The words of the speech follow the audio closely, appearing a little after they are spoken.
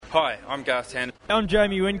Hi, I'm Garth Tander. I'm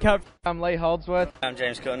Jamie Whincup. I'm Lee Holdsworth. I'm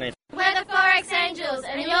James Courtney. We're the Forex Angels,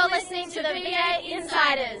 and you're listening to the V8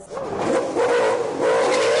 Insiders.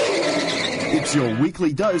 It's your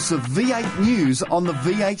weekly dose of V8 news on the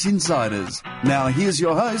V8 Insiders. Now here's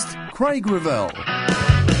your host, Craig Revell.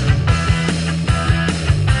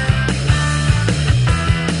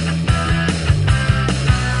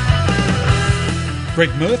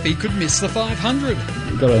 Greg Murphy could miss the 500.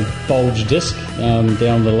 Got a bulge disc down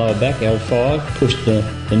the lower back, L5, pushed the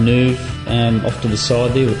nerve off to the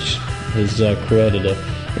side there, which has created a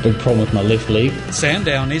big problem with my left leg.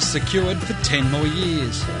 Sandown is secured for 10 more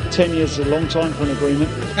years. 10 years is a long time for an agreement.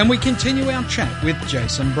 And we continue our chat with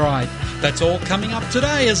Jason Bright. That's all coming up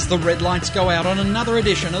today as the red lights go out on another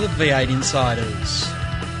edition of the V8 Insiders.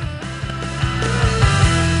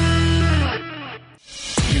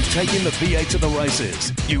 You've taken the V8 to the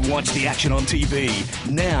races. You watch the action on TV.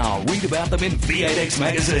 Now read about them in V8X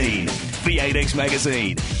Magazine. V8X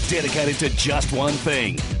Magazine, dedicated to just one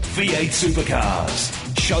thing, V8 Supercars.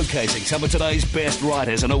 Showcasing some of today's best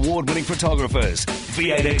writers and award-winning photographers,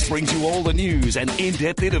 V8X brings you all the news and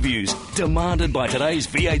in-depth interviews demanded by today's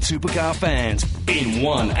V8 Supercar fans in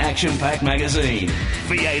one action-packed magazine.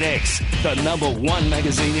 V8X, the #1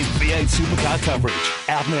 magazine in V8 Supercar coverage.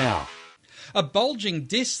 Out now. A bulging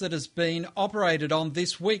disc that has been operated on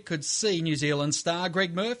this week could see New Zealand star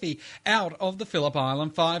Greg Murphy out of the Phillip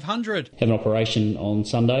Island 500. Had an operation on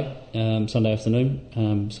Sunday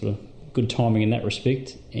afternoon, sort of good timing in that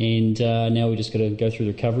respect, and now we just got to go through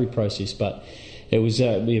the recovery process, but it was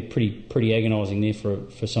pretty agonising there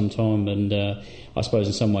for some time, and I suppose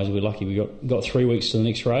in some ways we're lucky we got 3 weeks to the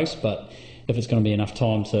next race, but if it's going to be enough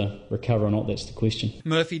time to recover or not, that's the question.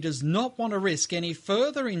 Murphy does not want to risk any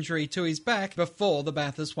further injury to his back before the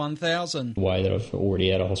Bathurst 1000. The way that I've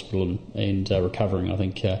already out of hospital and recovering, I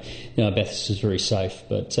think Bathurst is very safe,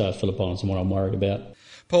 but Phillip Island's the one I'm worried about.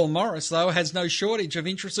 Paul Morris, though, has no shortage of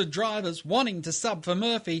interested drivers wanting to sub for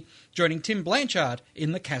Murphy, joining Tim Blanchard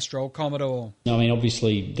in the Castrol Commodore. I mean,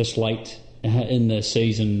 obviously, this late in the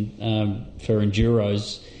season for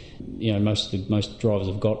Enduros, most drivers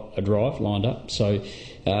have got a drive lined up, so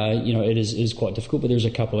it is quite difficult, but there's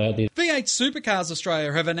a couple out there. V8 Supercars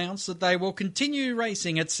Australia have announced that they will continue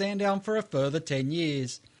racing at Sandown for a further 10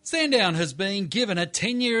 years. Sandown has been given a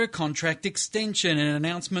 10-year contract extension, an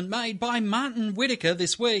announcement made by Martin Whittaker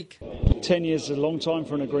this week. 10 years is a long time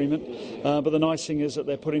for an agreement, but the nice thing is that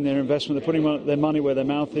they're putting their investment, they're putting their money where their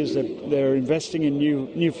mouth is, they're investing in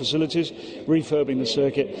new facilities, refurbing the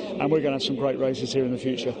circuit, and we're going to have some great races here in the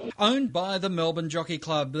future. Owned by the Melbourne Jockey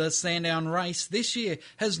Club, the Sandown race this year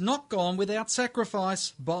has not gone without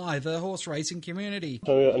sacrifice by the horse racing community.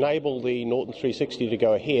 To enable the Norton 360 to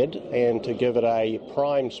go ahead and to give it a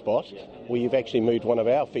prime spot, we've actually moved one of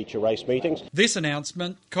our feature race meetings. This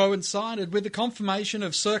announcement coincided with the confirmation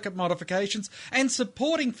of circuit modifications and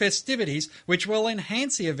supporting festivities which will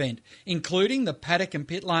enhance the event, including the paddock and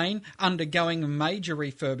pit lane undergoing major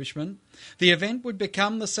refurbishment. The event would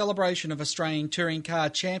become the celebration of Australian Touring Car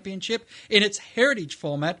Championship in its heritage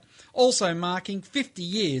format, also marking 50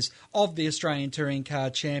 years of the Australian Touring Car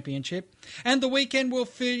Championship. And the weekend will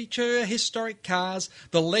feature historic cars,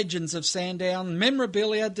 the legends of Sandown,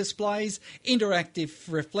 memorabilia displays,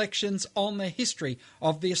 interactive reflections on the history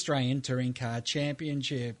of the Australian Touring Car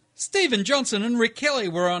Championship. Stephen Johnson and Rick Kelly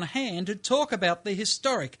were on hand to talk about the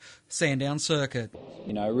historic Sandown circuit.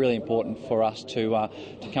 Really important for us to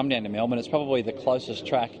come down to Melbourne. It's probably the closest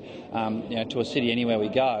track, to a city anywhere we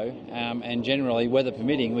go, and generally, weather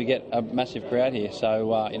permitting, we get a massive crowd here.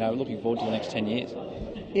 So, looking forward to the next 10 years.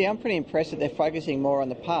 Yeah, I'm pretty impressed that they're focusing more on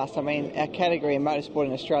the past. I mean, our category in motorsport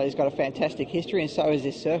in Australia has got a fantastic history, and so has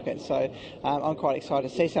this circuit. So, I'm quite excited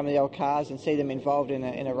to see some of the old cars and see them involved in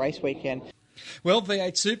a race weekend. Well,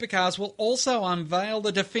 V8 Supercars will also unveil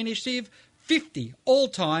the definitive 50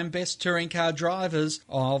 all-time best touring car drivers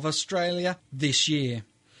of Australia this year.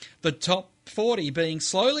 The top 40 being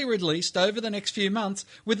slowly released over the next few months,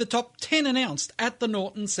 with the top 10 announced at the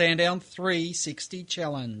Norton Sandown 360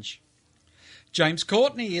 Challenge. James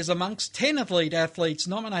Courtney is amongst 10 elite athletes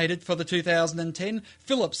nominated for the 2010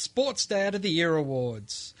 Phillips Sports Dad of the Year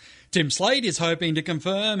Awards. Tim Slade is hoping to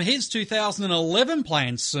confirm his 2011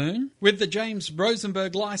 plans soon, with the James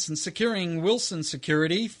Rosenberg licence securing Wilson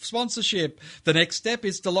Security sponsorship. The next step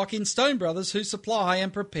is to lock in Stone Brothers, who supply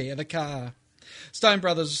and prepare the car. Stone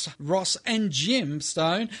Brothers Ross and Jim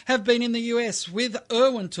Stone have been in the US with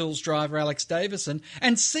Irwin Tools driver Alex Davison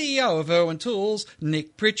and CEO of Irwin Tools,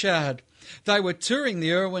 Nick Pritchard. They were touring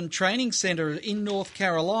the Irwin Training Centre in North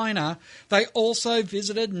Carolina. They also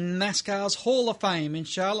visited NASCAR's Hall of Fame in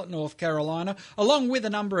Charlotte, North Carolina, along with a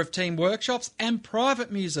number of team workshops and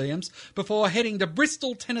private museums before heading to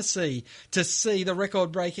Bristol, Tennessee to see the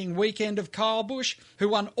record-breaking weekend of Kyle Busch, who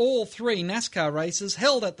won all 3 NASCAR races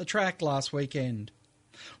held at the track last weekend.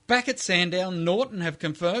 Back at Sandown, Norton have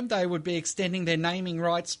confirmed they would be extending their naming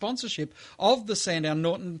rights sponsorship of the Sandown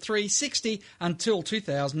Norton 360 until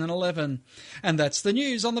 2011. And that's the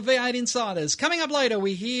news on the V8 Insiders. Coming up later,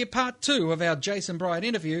 we hear part 2 of our Jason Bryant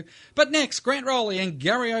interview. But next, Grant Rowley and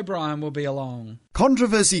Gary O'Brien will be along.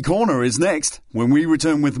 Controversy Corner is next when we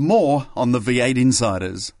return with more on the V8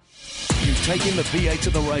 Insiders. You've taken the V8 to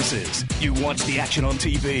the races. You watch the action on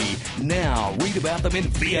TV. Now read about them in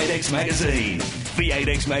V8X Magazine.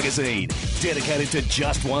 V8X Magazine, dedicated to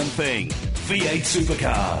just one thing, V8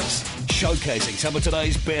 Supercars. Showcasing some of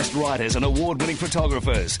today's best writers and award-winning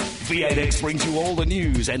photographers, V8X brings you all the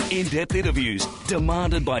news and in-depth interviews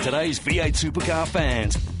demanded by today's V8 Supercar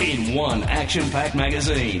fans in one action-packed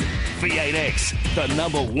magazine. V8X, the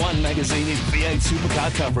 #1 magazine in V8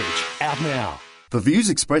 Supercar coverage. Out now. The views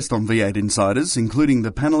expressed on V8 Insiders, including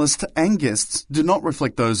the panellists and guests, do not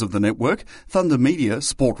reflect those of the network, Thunder Media,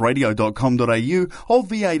 sportradio.com.au or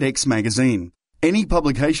V8X Magazine. Any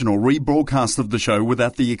publication or rebroadcast of the show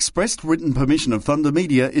without the expressed written permission of Thunder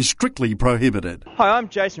Media is strictly prohibited. Hi, I'm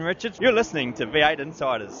Jason Richards. You're listening to V8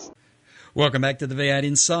 Insiders. Welcome back to the V8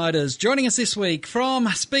 Insiders. Joining us this week from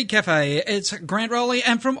Speed Cafe, it's Grant Rowley,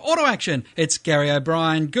 and from Auto Action, it's Gary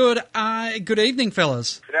O'Brien. Good evening,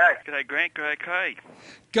 fellas. G'day, Grant. G'day, Craig.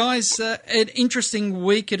 Guys, an interesting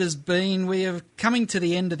week it has been. We are coming to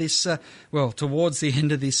the end of this, towards the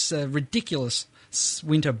end of this ridiculous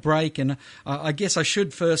winter break, and I guess I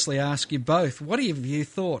should firstly ask you both, what have you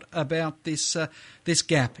thought about this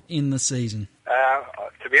gap in the season?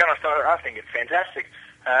 To be honest, I think it's fantastic.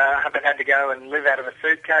 I haven't had to go and live out of a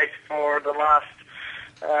suitcase for the last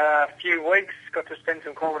few weeks. Got to spend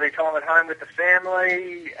some quality time at home with the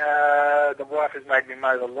family. The wife has made me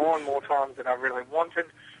mow the lawn more times than I really wanted.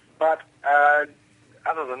 But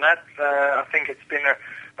other than that, I think it's been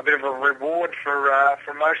a bit of a reward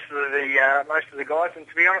for most of the guys. And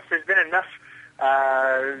to be honest, there's been enough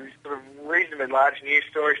sort of reasonably large news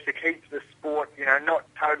stories to keep the sport, not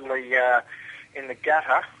totally in the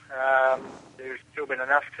gutter. There's still been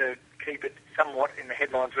enough to keep it somewhat in the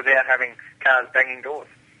headlines without having cars banging doors.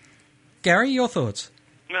 Gary, your thoughts?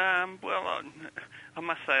 I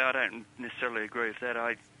must say I don't necessarily agree with that.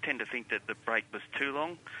 I tend to think that the break was too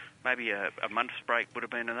long. Maybe a month's break would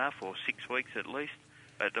have been enough, or 6 weeks at least,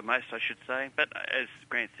 at the most, I should say. But as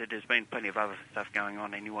Grant said, there's been plenty of other stuff going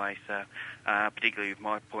on anyway, so particularly from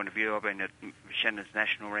my point of view, I've been at Shannon's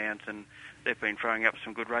National Rounds, and they've been throwing up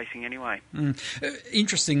some good racing anyway.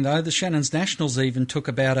 Interesting, though, the Shannon's Nationals even took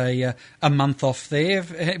about a month off there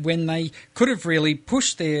when they could have really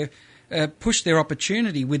pushed their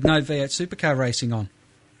opportunity with no V8 supercar racing on.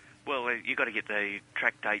 Well, you've got to get the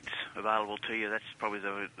track dates available to you. That's probably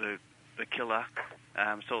the killer.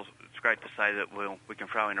 So it's great to say that we can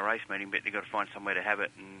throw in a race meeting, but you've got to find somewhere to have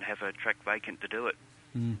it and have a track vacant to do it.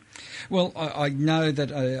 Well, I know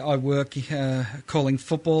that I work calling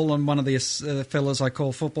football, and one of the fellas I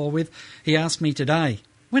call football with, he asked me today,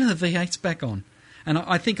 when are the V8s back on? And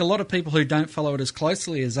I think a lot of people who don't follow it as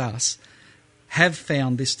closely as us have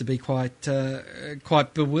found this to be quite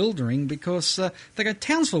bewildering, because they go,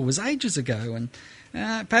 Townsville was ages ago, and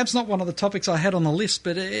perhaps not one of the topics I had on the list,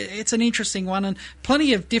 but it's an interesting one, and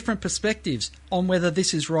plenty of different perspectives on whether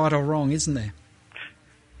this is right or wrong, isn't there?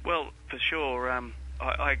 Well, for sure.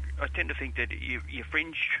 I tend to think that your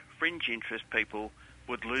fringe interest people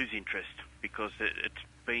would lose interest because it's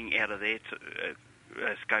being out of their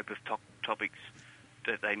scope of topics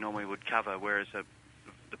that they normally would cover, whereas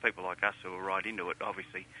the people like us who are right into it,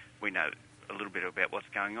 obviously, we know a little bit about what's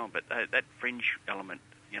going on, but that fringe element,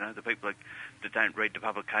 the people that don't read the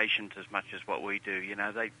publications as much as what we do,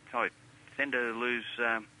 they tend to lose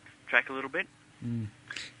track a little bit.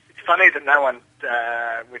 It's funny that no one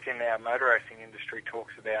within our motor racing industry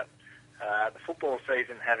talks about the football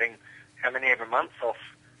season having how many ever months off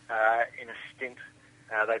in a stint.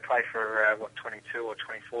 They play for 22 or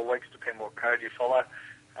 24 weeks, depending what code you follow,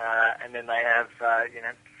 and then they have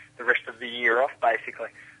the rest of the year off basically.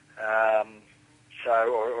 How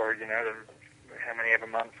many ever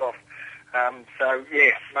months off.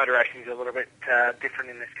 Motor racing is a little bit different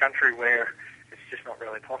in this country, where it's just not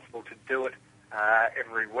really possible to do it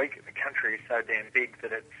every week. The country is so damn big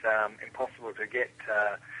that it's impossible to get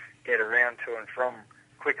around to and from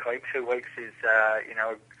quickly. 2 weeks is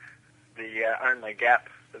the only gap,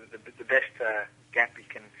 the best gap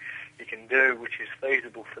you you can do, which is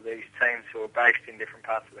feasible for these teams who are based in different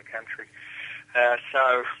parts of the country.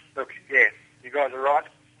 So, look, yeah, you guys are right.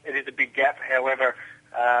 It is a big gap. However,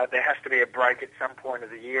 there has to be a break at some point of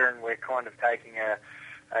the year, and we're kind of taking a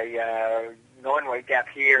 9-week gap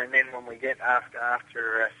here, and then when we get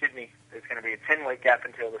after Sydney, there's going to be a 10-week gap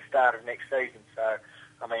until the start of next season. So,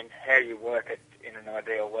 I mean, how you work it in an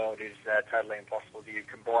ideal world is totally impossible. Do you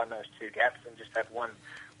combine those two gaps and just have one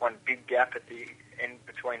big gap at the end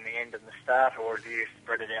between the end and the start, or do you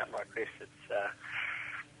spread it out like this? It's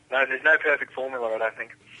no, there's no perfect formula, I don't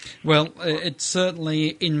think. Well, it's certainly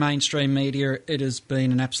in mainstream media, it has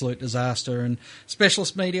been an absolute disaster. And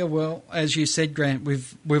specialist media, well, as you said, Grant,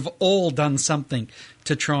 we've all done something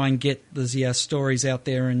to try and get the stories out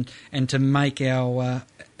there and to make our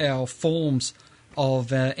forms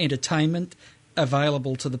of entertainment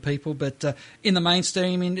available to the people. But in the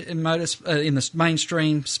mainstream in the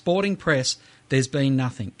mainstream sporting press, there's been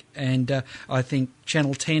nothing. And I think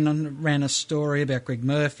Channel 10 ran a story about Greg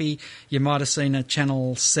Murphy. You might have seen a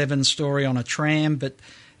Channel 7 story on a tram, but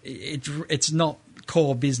it's not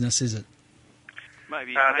core business, is it?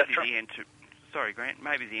 Maybe the answer. Sorry, Grant.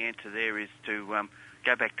 Maybe the answer there is to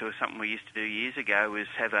go back to something we used to do years ago. Is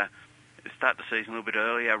start the season a little bit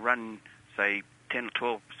earlier, run say 10 or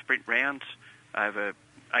 12 sprint rounds over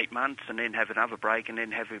 8 months, and then have another break, and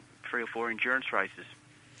then have 3 or 4 endurance races.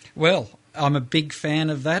 Well, I'm a big fan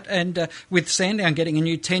of that, and with Sandown getting a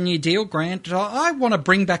new 10-year deal, Grant, I want to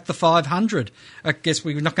bring back the 500. I guess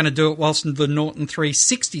we're not going to do it whilst the Norton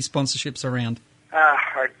 360 sponsorship's around.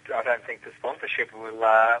 I don't think the sponsorship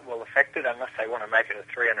will affect it unless they want to make it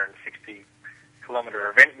a 360-kilometre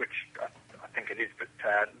event, which I think it is, but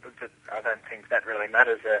I don't think that really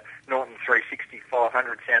matters. Norton 360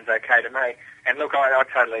 500 sounds okay to me. And look, I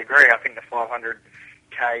totally agree. I think the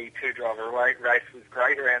 500K two-driver race was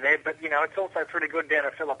great around there, but, you know, it's also pretty good down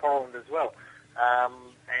at Phillip Island as well. I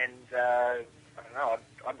don't know,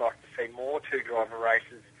 I'd like to see more two-driver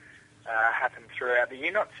races happen throughout the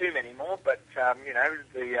year. Not too many more, but, you know,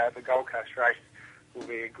 the Gold Coast race will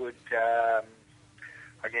be a good,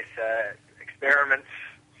 experiment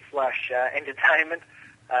 / entertainment.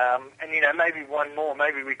 And, you know, maybe one more.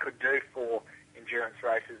 Maybe we could do 4 endurance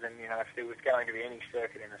races, and, you know, if there was going to be any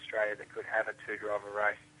circuit in Australia that could have a two-driver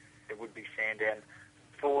race, it would be Sandown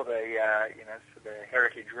for the, for the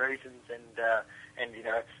heritage reasons, and you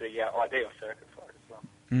know, it's the ideal circuit for it as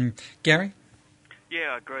well. Gary?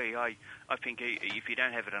 Yeah, I agree. I think if you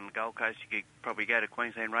don't have it on the Gold Coast, you could probably go to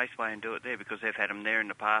Queensland Raceway and do it there, because they've had them there in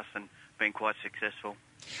the past and been quite successful.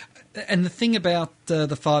 And the thing about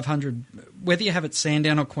the 500, whether you have it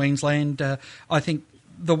Sandown or Queensland, I think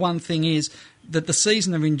the one thing is that the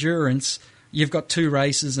season of endurance, you've got 2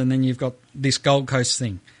 races and then you've got this Gold Coast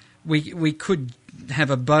thing. We could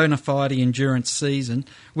have a bona fide endurance season,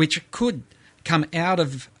 which could come out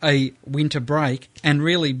of a winter break and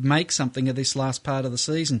really make something of this last part of the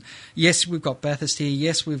season. Yes, we've got Bathurst here.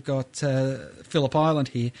 Yes, we've got Phillip Island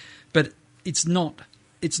here, but it's not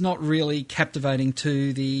really captivating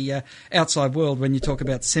to the outside world when you talk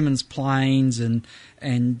about Simmons Plains and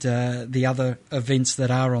the other events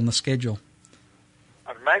that are on the schedule.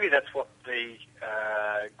 Maybe that's what the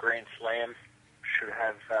Grand Slam should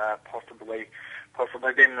have possibly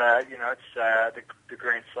been. It's the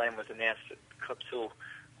Grand Slam was announced at Clipsal,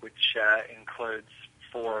 which includes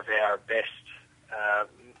 4 of our best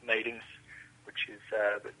meetings, which is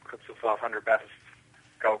the Clipsal 500, Bathurst,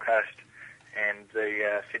 Gold Coast, and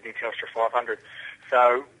the Sydney Telstra 500.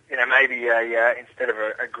 So, you know, maybe instead of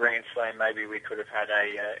a Grand Slam, maybe we could have had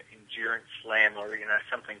a endurance slam, or, you know,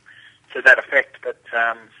 something to that effect. But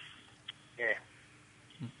yeah.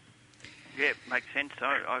 Yeah, makes sense.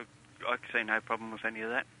 I see no problem with any of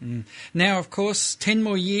that. Now, of course, 10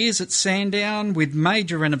 more years at Sandown, with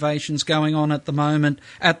major renovations going on at the moment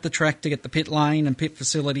at the track to get the pit lane and pit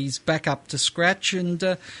facilities back up to scratch. And,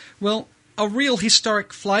 a real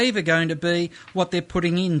historic flavour going to be what they're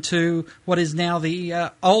putting into what is now the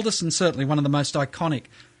oldest and certainly one of the most iconic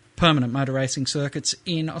permanent motor racing circuits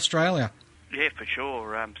in Australia. Yeah, for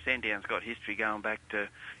sure. Sandown's got history going back to,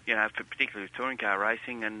 you know, particularly with touring car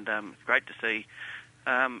racing, and it's great to see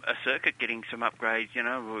a circuit getting some upgrades. You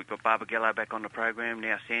know, we've got Barbagallo back on the program,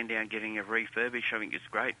 now Sandown getting a refurbish. I think it's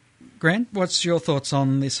great. Grant, what's your thoughts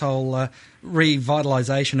on this whole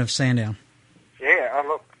revitalisation of Sandown? Yeah,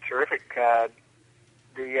 look, terrific.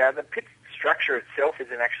 The pit structure itself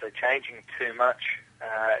isn't actually changing too much.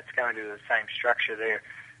 It's going to the same structure there.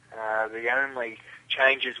 The only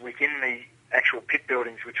changes within the actual pit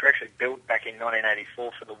buildings, which were actually built back in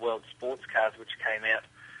 1984 for the World Sports Cars, which came out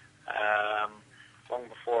long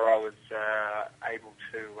before I was able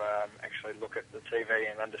to actually look look at the TV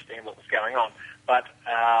and understand what was going on. But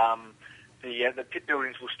the pit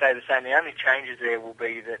buildings will stay the same. The only changes there will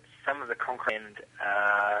be that some of the concrete,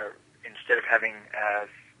 instead of having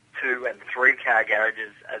 2 and 3 car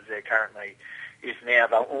garages as there currently is now,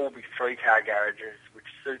 they'll all be 3-car garages, which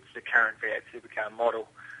suits the current V8 Supercar model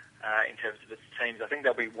in terms of its teams. I think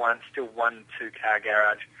there'll be still one 2-car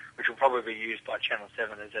garage, which will probably be used by Channel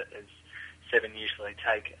 7 as 7 usually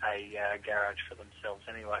take a garage for themselves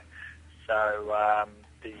anyway. So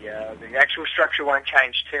the actual structure won't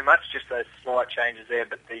change too much, just those slight changes there,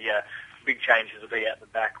 but the big changes will be out the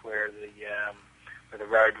back where the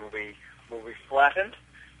road will be flattened.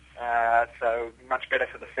 So much better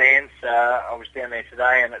for the fans. I was down there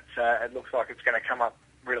today, and it looks like it's going to come up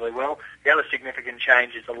really well. The other significant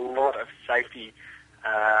change is a lot of safety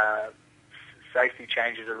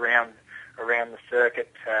changes around the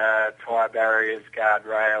circuit, tyre barriers,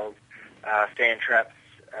 guardrails, stand traps,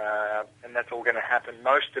 and that's all going to happen,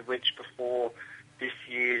 most of which before this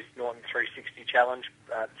year's Norton 360 Challenge,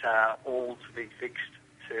 but all to be fixed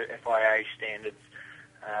to FIA standards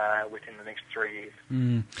within the next 3 years.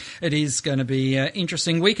 It is going to be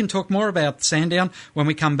interesting. We can talk more about Sandown when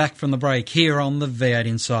we come back from the break here on the V8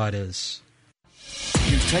 Insiders.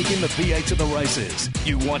 You take in the V8 to the races.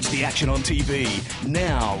 You watch the action on TV.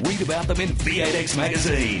 Now read about them in V8X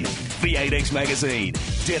Magazine. V8X Magazine,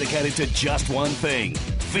 dedicated to just one thing,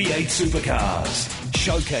 V8 Supercars.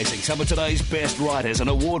 Showcasing some of today's best writers and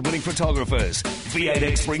award-winning photographers,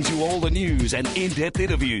 V8X brings you all the news and in-depth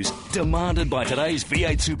interviews demanded by today's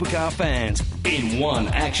V8 Supercar fans in one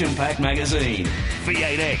action-packed magazine.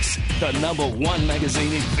 V8X, the #1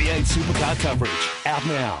 magazine in V8 Supercar coverage. Out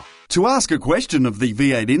now. To ask a question of the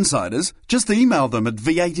V8 Insiders, just email them at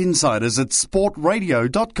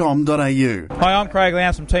v8insiders@sportradio.com.au. Hi, I'm Craig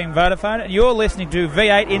Lowndes from Team Vodafone, and you're listening to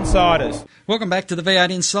V8 Insiders. Welcome back to the V8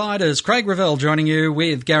 Insiders. Craig Revell joining you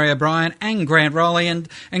with Gary O'Brien and Grant Rowley. And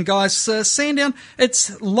guys, Sandown,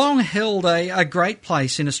 it's long held a great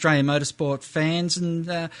place in Australian motorsport fans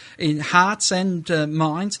and in hearts and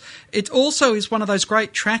minds. It also is one of those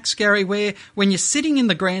great tracks, Gary, where when you're sitting in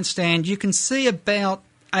the grandstand, you can see about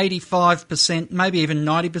 85%, maybe even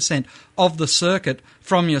 90% of the circuit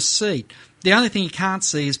from your seat. The only thing you can't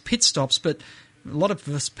see is pit stops, but a lot of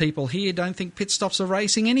us people here don't think pit stops are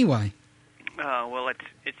racing anyway. Oh, well,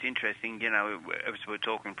 it's interesting. You know, as we were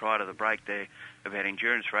talking prior to the break there about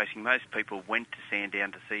endurance racing, most people went to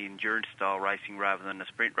Sandown to see endurance-style racing rather than the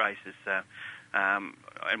sprint races.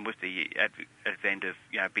 And with the advent of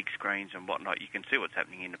big screens and whatnot, you can see what's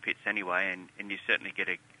happening in the pits anyway, and you certainly get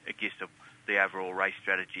a gist of the overall race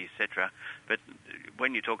strategy, etc. But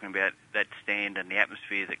when you're talking about that stand and the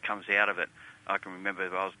atmosphere that comes out of it, I can remember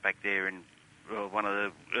I was back there in one of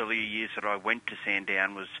the earlier years that I went to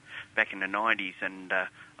Sandown was back in the 90s, and I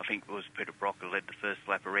think it was Peter Brock who led the first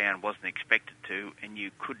lap around, wasn't expected to, and you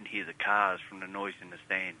couldn't hear the cars from the noise in the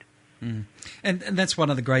stand. And that's one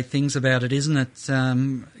of the great things about it, isn't it,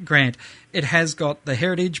 Grant? It has got the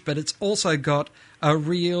heritage, but it's also got a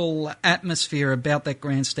real atmosphere about that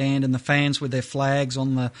grandstand and the fans with their flags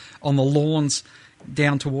on the lawns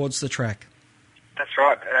down towards the track. That's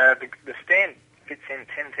right. The stand fits in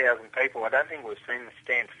 10,000 people. I don't think we've seen the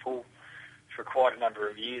stand full for quite a number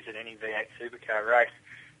of years at any V8 Supercar race.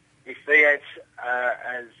 If V8's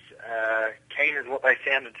as keen as what they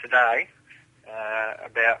sounded today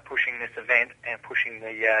about pushing this event and pushing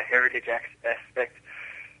the heritage aspect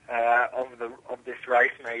of this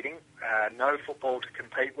race meeting, no football to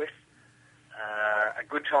compete with, a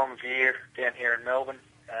good time of year down here in Melbourne.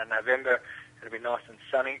 November, it'll be nice and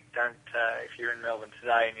sunny. If you're in Melbourne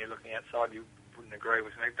today and you're looking outside, you wouldn't agree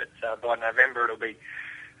with me, but by November it'll be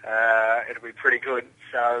pretty good.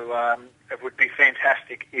 So it would be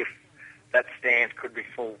fantastic if that stand could be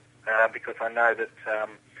full, because I know that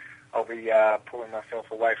I'll be pulling myself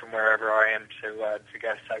away from wherever I am to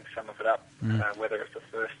go soak some of it up, whether it's the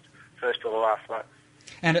first or the last lap.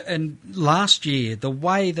 And last year, the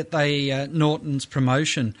way that Norton's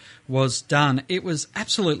promotion was done, it was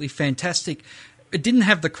absolutely fantastic. It didn't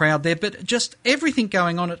have the crowd there, but just everything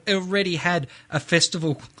going on, it already had a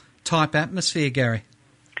festival-type atmosphere, Gary.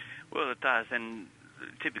 Well, it does, and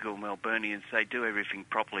typical Melburnians, they do everything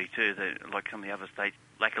properly too. Like some of the other states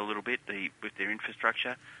lack a little bit with their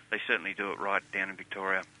infrastructure. They certainly do it right down in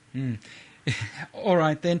Victoria. All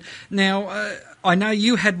right, then. Now, I know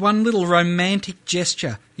you had one little romantic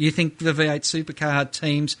gesture you think the V8 Supercar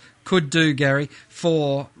teams could do, Gary,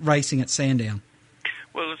 for racing at Sandown.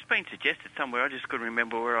 Well, it's been suggested somewhere. I just couldn't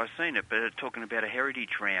remember where I've seen it, but talking about a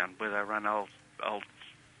heritage round where they run old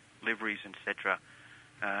liveries, etc.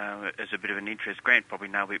 As a bit of an interest. Grant probably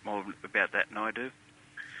know a bit more about that than I do.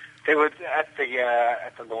 There was at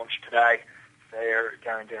the launch today. They're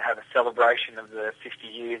going to have a celebration of the 50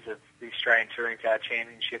 years of the Australian Touring Car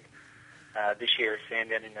Championship this year at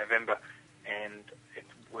Sandown in November, and it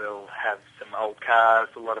will have some old cars,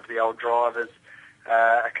 a lot of the old drivers,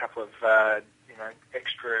 a couple of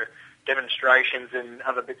extra demonstrations and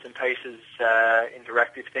other bits and pieces,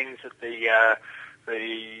 interactive things that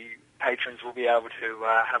the patrons will be able to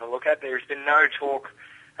have a look at. There has been no talk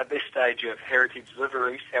at this stage of heritage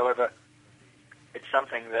liveries. However, it's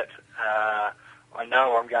something that I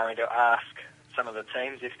know I'm going to ask some of the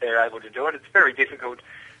teams if they're able to do it. It's very difficult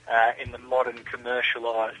in the modern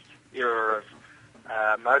commercialised era of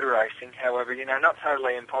motor racing. However, not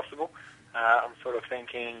totally impossible. I'm sort of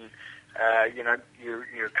thinking,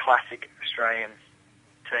 your classic Australian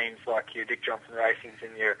teams like your Dick Johnson Racings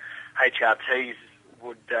and your HRTs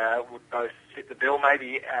would both fit the bill.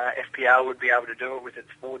 Maybe FPR would be able to do it with its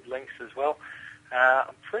Ford Links as well.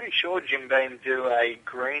 I'm pretty sure Jim Beam do a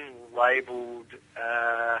green labelled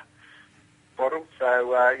bottle,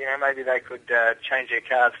 so maybe they could change their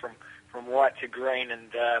cars from white to green,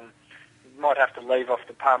 and might have to leave off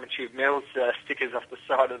the Palmer Tube Mills stickers off the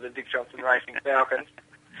side of the Dick Johnson Racing Falcons.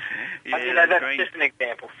 Yeah, that's green. just an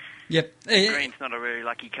example. Yep. Green's not a very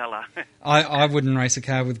lucky colour. I wouldn't race a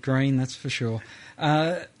car with green, that's for sure.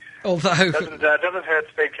 Although doesn't hurt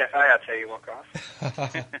Speed Cafe, I tell you what, guys.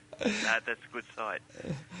 No, that's a good site.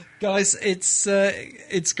 Guys,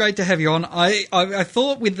 it's great to have you on. I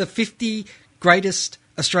thought with the 50 greatest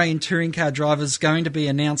Australian touring car drivers going to be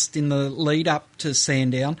announced in the lead up to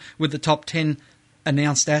Sandown, with the top 10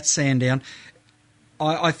 announced at Sandown,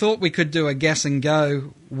 I thought we could do a guess and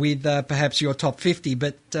go with perhaps your top 50,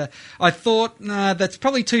 but I thought that's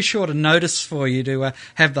probably too short a notice for you to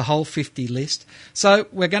have the whole 50 list. So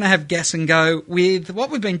we're going to have guess and go with what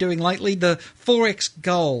we've been doing lately, the 4X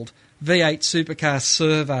Gold V8 Supercar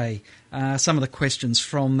Survey, some of the questions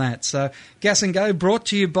from that. So guess and go brought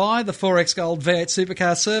to you by the 4X Gold V8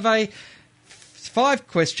 Supercar Survey. 5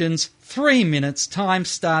 questions, 3 minutes, time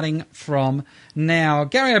starting from now.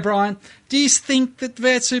 Gary O'Brien, do you think that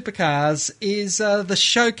V8 Supercars is the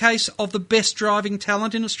showcase of the best driving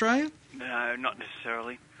talent in Australia? No, not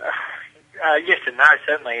necessarily. Yes and no.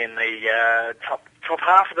 Certainly in the top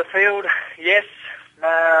half of the field, yes. In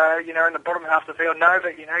the bottom half of the field, no.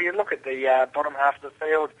 But you look at the bottom half of the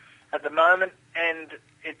field at the moment, and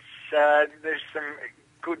it's there's some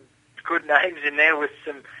good names in there with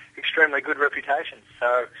some extremely good reputations.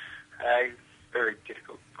 So, very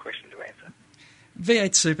difficult question to answer.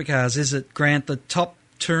 V8 Supercars, is it, Grant, the top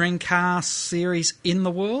touring car series in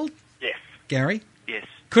the world? Yes. Gary? Yes.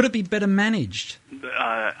 Could it be better managed?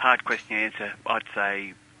 Hard question to answer. I'd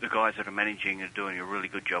say the guys that are managing are doing a really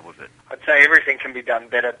good job of it. I'd say everything can be done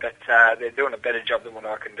better, but they're doing a better job than what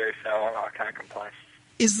I can do, so I can't complain.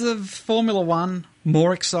 Is the Formula One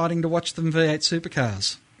more exciting to watch than V8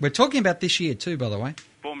 Supercars? We're talking about this year too, by the way.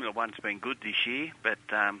 Formula One's been good this year, but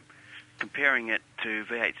comparing it to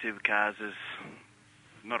V8 Supercars is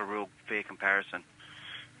not a real fair comparison.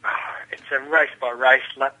 It's a race by race,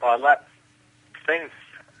 lap by lap thing.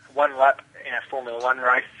 One lap in a Formula One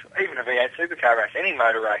race, even a V8 Supercar race, any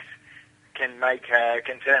motor race, can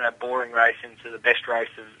turn a boring race into the best race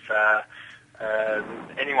of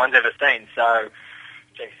anyone's ever seen. So,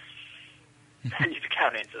 geez, you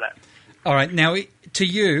can't answer that. All right, now, to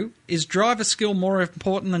you, is driver skill more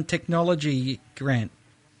important than technology, Grant?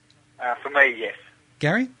 For me, yes.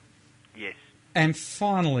 Gary? Yes. And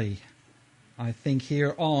finally, I think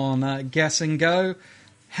here on Gas and Go,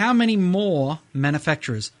 how many more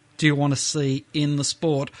manufacturers do you want to see in the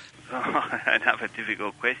sport? Another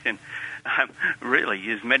difficult question.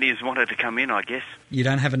 Really, as many as wanted to come in, I guess. You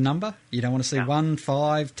don't have a number? You don't want to see 1,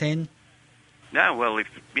 5, 10? No, well, if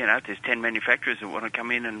there's 10 manufacturers that want to come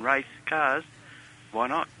in and race cars, why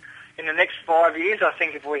not? In the next 5 years, I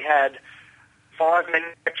think if we had 5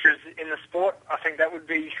 manufacturers in the sport, I think that would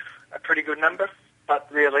be a pretty good number. But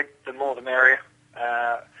really, the more the merrier.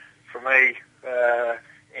 For me,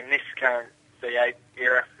 in this current V8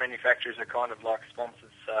 era, manufacturers are kind of like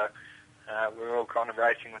sponsors, so we're all kind of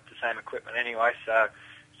racing with the same equipment anyway. So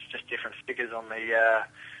it's just different stickers on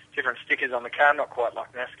the car, not quite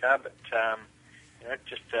like NASCAR, but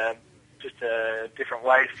just different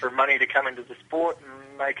ways for money to come into the sport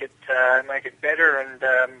and make it better. And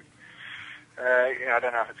I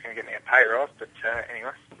don't know if it's going to get me a pay rise, but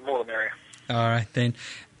anyway, the more the merrier. All right, then.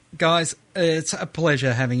 Guys, it's a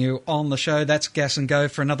pleasure having you on the show. That's Gas and Go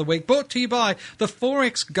for another week. Brought to you by the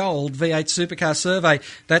 4X Gold V8 Supercar Survey.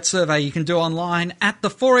 That survey you can do online at the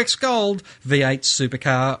 4X Gold V8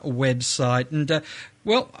 Supercar website. And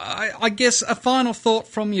Well, I guess a final thought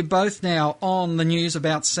from you both now on the news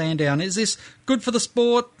about Sandown. Is this good for the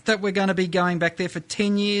sport that we're going to be going back there for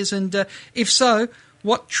 10 years? And if so,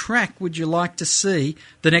 what track would you like to see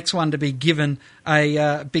the next one to be given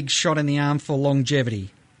a big shot in the arm for longevity?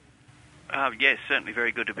 Yes, certainly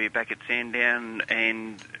very good to be back at Sandown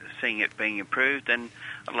and seeing it being improved, and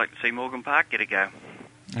I'd like to see Morgan Park get a go.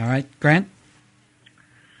 All right, Grant?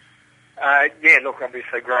 Yeah, look,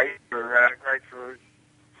 obviously great for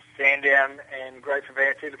Sandown and great for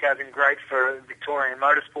V8 Supercars and great for Victorian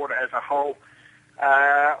motorsport as a whole.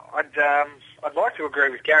 I'd like to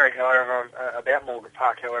agree with Gary, however, about Morgan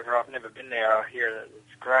Park. However, I've never been there. I hear that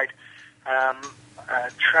it's great.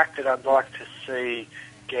 A track that I'd like to see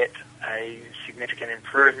get a significant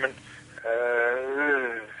improvement.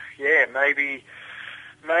 Maybe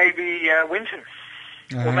Winton,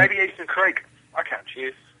 or maybe Eastern Creek. I can't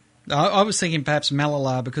choose. I was thinking perhaps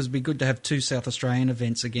Mallala, because it'd be good to have 2 South Australian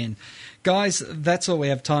events again. Guys, that's all we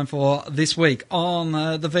have time for this week on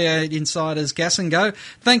the V8 Insiders Gas and Go.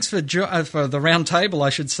 Thanks for the round table,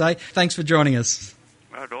 I should say. Thanks for joining us.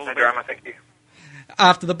 Thank you.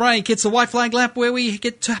 After the break, it's the White Flag Lap, where we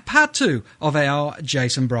get to part 2 of our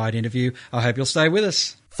Jason Bright interview. I hope you'll stay with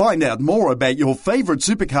us. Find out more about your favourite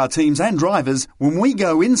supercar teams and drivers when we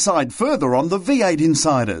go inside further on the V8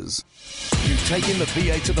 Insiders. You've taken the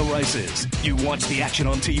V8 to the races. You watch the action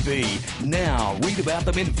on TV. Now read about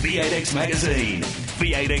them in V8X Magazine.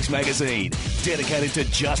 V8X Magazine, dedicated to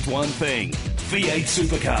just one thing, V8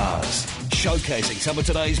 Supercars. Showcasing some of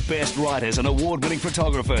today's best writers and award-winning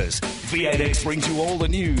photographers, V8X brings you all the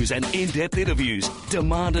news and in-depth interviews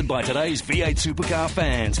demanded by today's V8 Supercar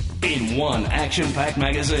fans in one action-packed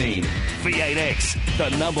magazine. V8X, the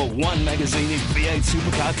 #1 magazine in V8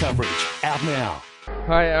 Supercar coverage. Out now.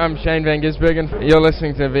 Hi, I'm Shane Van Gisbergen. You're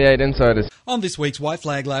listening to V8 Insiders. On this week's White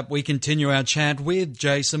Flag Lap, we continue our chat with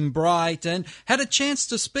Jason Bright and had a chance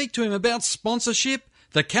to speak to him about sponsorship,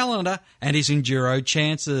 the calendar and his enduro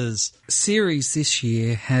chances. Series this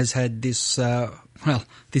year has had this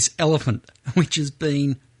elephant, which has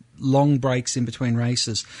been long breaks in between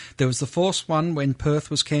races. There was the first one when Perth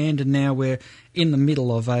was canned, and now we're in the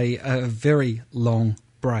middle of a very long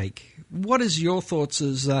break. What is your thoughts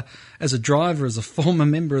as a driver, as a former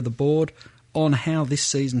member of the board, on how this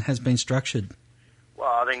season has been structured? Well,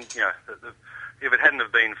 I think, if it hadn't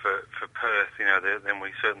have been for Perth, then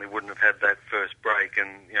we certainly wouldn't have had that first break, and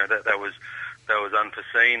that was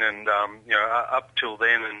unforeseen. And up till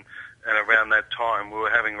then and around that time, we were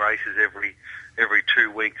having races every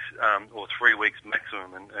 2 weeks or 3 weeks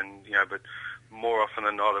maximum, and but more often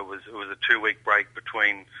than not, it was a 2-week break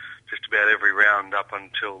between just about every round up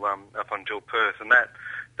until Perth, and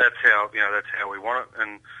that's how we want it.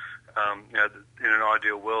 And in an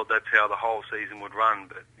ideal world, that's how the whole season would run.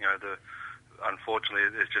 But unfortunately,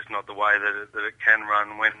 it's just not the way that it can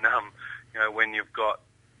run when you've got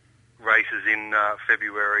races in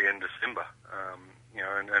February and December.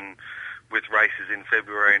 And with races in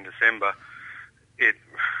February and December, it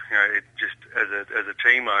just as a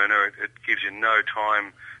team owner, it gives you no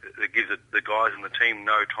time. It gives the guys in the team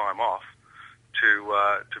no time off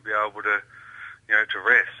to be able to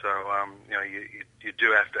rest. So you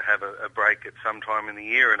do have to have a break at some time in the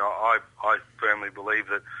year, and I firmly believe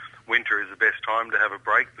that winter is the best time to have a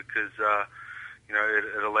break because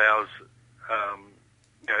it allows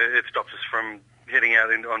it stops us from heading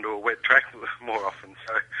out onto a wet track more often.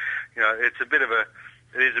 So it is a bit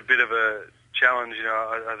of a challenge.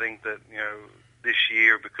 I think that this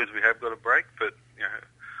year, because we have got a break, but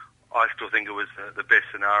I still think it was the best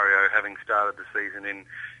scenario, having started the season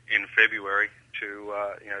in February, to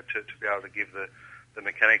be able to give the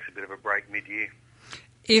mechanics a bit of a break mid-year.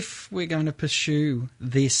 If we're going to pursue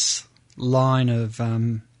this line of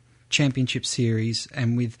championship series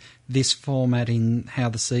and with this format in how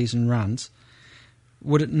the season runs,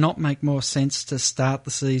 would it not make more sense to start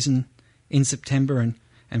the season in September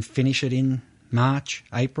and finish it in March,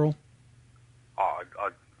 April?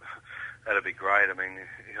 That'd be great. I mean,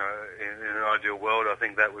 in an ideal world, I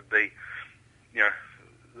think that would be,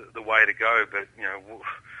 the way to go. But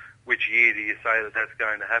which year do you say that that's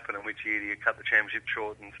going to happen, and which year do you cut the championship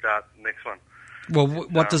short and start the next one? Well,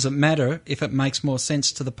 what does it matter if it makes more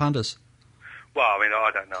sense to the punters? Well, I mean,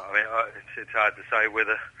 I don't know. I mean, it's hard to say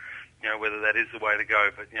whether that is the way to go.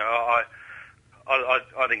 But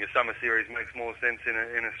I think a summer series makes more sense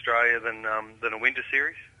in Australia than a winter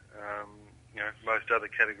series. Most other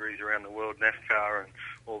categories around the world, NASCAR and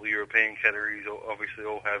all the European categories, obviously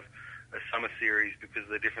all have a summer series because of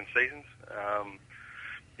their different seasons.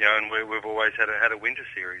 And we've always had a winter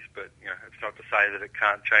series, but it's not to say that it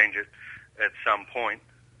can't change it at some point.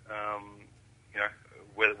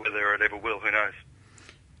 whether it ever will, who knows?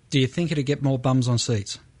 Do you think it'd get more bums on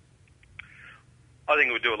seats? I think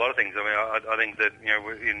it would do a lot of things. I mean, I think that,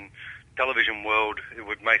 in television world, it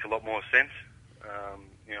would make a lot more sense.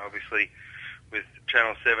 Obviously, with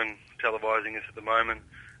Channel 7 televising us at the moment,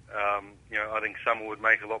 I think summer would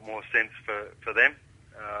make a lot more sense for them.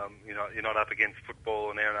 You're not up against football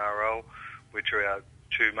and NRL, which are our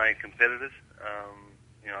two main competitors.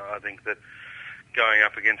 I think that going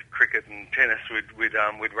up against cricket and tennis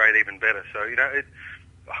would rate even better. So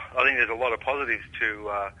I think there's a lot of positives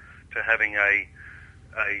to having a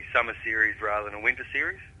summer series rather than a winter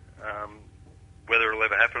series. Whether it'll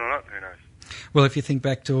ever happen or not, who knows? Well, if you think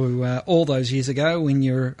back to all those years ago when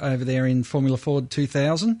you were over there in Formula Ford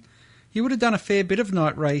 2000, you would have done a fair bit of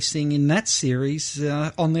night racing in that series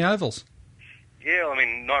on the ovals. Yeah, I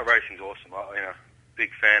mean, night racing's awesome.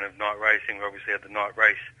 Big fan of night racing. We obviously had the night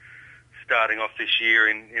race starting off this year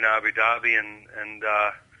in Abu Dhabi, and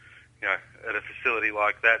at a facility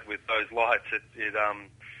like that with those lights, it's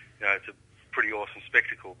a pretty awesome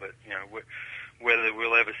spectacle. But whether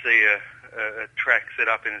we'll ever see a track set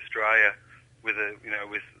up in Australia with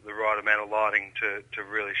the right amount of lighting to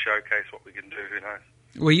really showcase what we can do, who knows?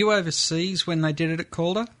 Were you overseas when they did it at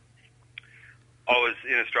Calder? I was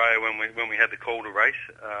in Australia when we had the Calder race.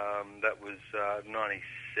 That was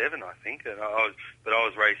 97, I think, and I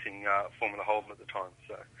was racing Formula Holden at the time,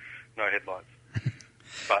 so no headlights.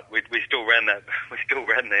 But we still ran that. We still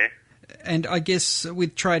ran there. And I guess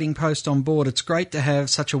with Trading Post on board, it's great to have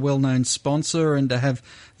such a well-known sponsor and to have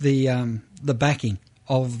the backing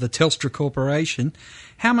of the Telstra Corporation.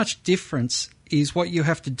 How much difference is what you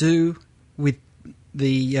have to do with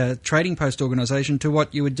the Trading Post organisation to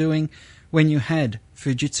what you were doing when you had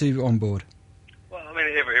Fujitsu on board? Well, I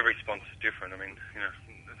mean, every sponsor is different. I mean,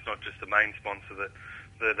 it's not just the main sponsor that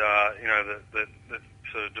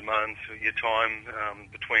sort of demands your time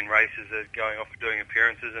between races, going off and doing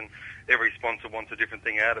appearances, and every sponsor wants a different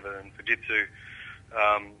thing out of it. And Fujitsu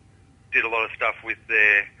did a lot of stuff with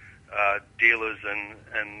their dealers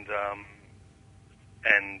and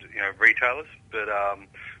retailers, but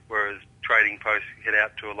whereas Trading Post get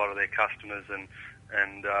out to a lot of their customers and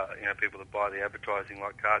people that buy the advertising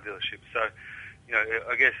like car dealerships. So,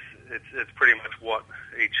 I guess it's pretty much what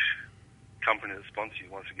each company that sponsors you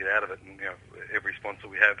wants to get out of it, and every sponsor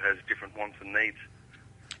we have has different wants and needs.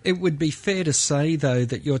 It would be fair to say, though,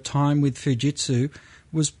 that your time with Fujitsu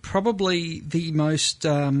was probably the most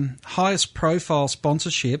highest profile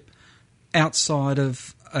sponsorship outside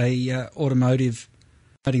of a automotive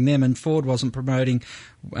promoting them, and Ford wasn't promoting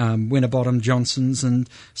Winterbottom, Johnson's and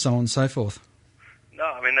so on and so forth. No,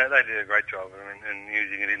 I mean, they did a great job. I mean, and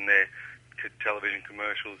using it in their television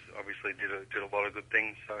commercials obviously did a lot of good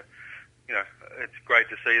things. So, it's great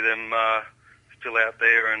to see them still out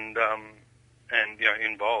there and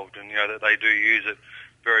involved, and that they do use it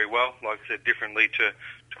very well. Like I said, differently to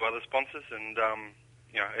other sponsors, and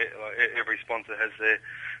every sponsor has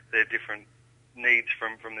their different needs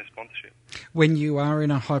from their sponsorship. When you are in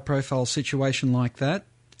a high-profile situation like that,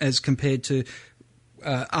 as compared to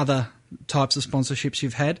other types of sponsorships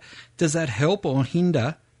you've had, does that help or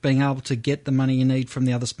hinder being able to get the money you need from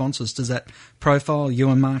the other sponsors? Does that profile you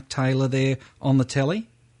and Mark Taylor there on the telly?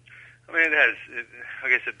 I mean, it has. I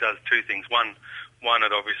guess it does two things. One,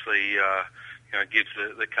 it obviously gives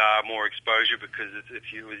the car more exposure because it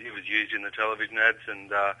was used in the television ads, and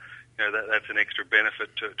that's an extra benefit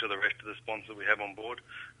to the rest of the sponsors we have on board.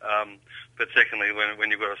 But secondly, when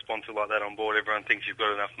you've got a sponsor like that on board, everyone thinks you've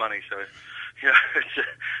got enough money. So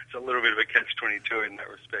it's a little bit of a catch-22 in that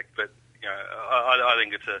respect. But I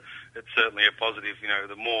think it's certainly a positive.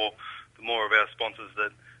 The more of our sponsors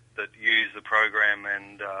that use the program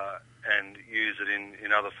and use it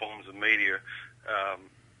in other forms of media,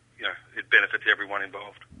 it benefits everyone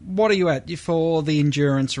involved. What are you at for the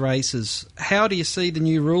endurance races? How do you see the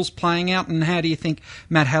new rules playing out, and how do you think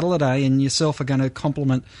Matt Halliday and yourself are going to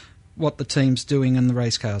complement what the team's doing in the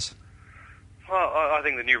race cars? Well, I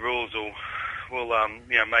think the new rules will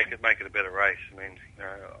make it a better race. I mean,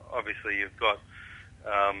 obviously you've got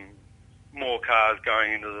more cars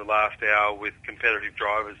going into the last hour with competitive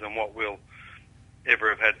drivers than what we'll ever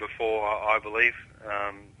have had before, I believe.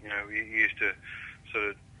 We used to sort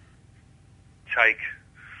of take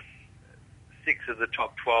 6 of the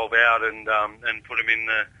top 12 out and put them in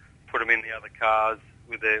the other cars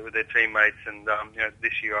with their teammates. And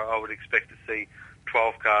this year I would expect to see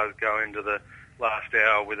 12 cars go into the last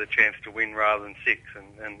hour with a chance to win rather than 6.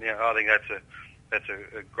 And I think that's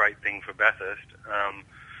a great thing for Bathurst.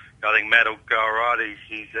 I think Matt will go all right.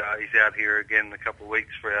 He's out here again in a couple of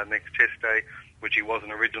weeks for our next test day, which he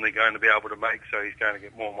wasn't originally going to be able to make, so he's going to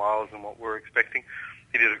get more miles than what we're expecting.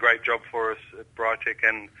 he did a great job for us at Brytech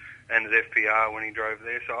and at FPR when he drove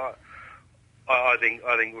there. So I think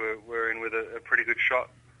we're in with a pretty good shot.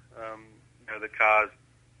 The car's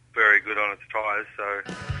very good on its tyres, so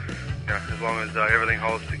as long as everything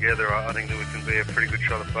holds together, I think that we can be a pretty good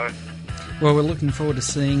shot at both. Well, we're looking forward to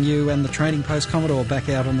seeing you and the Trading Post Commodore back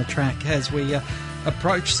out on the track as we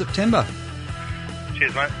approach September.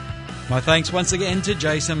 Cheers, mate. My thanks once again to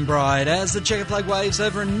Jason Bride as the checker flag waves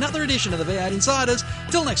over another edition of the V8 Insiders.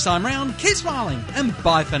 Till next time round, keep smiling and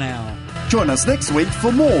bye for now. Join us next week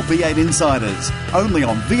for more V8 Insiders, only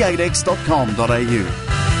on v8x.com.au.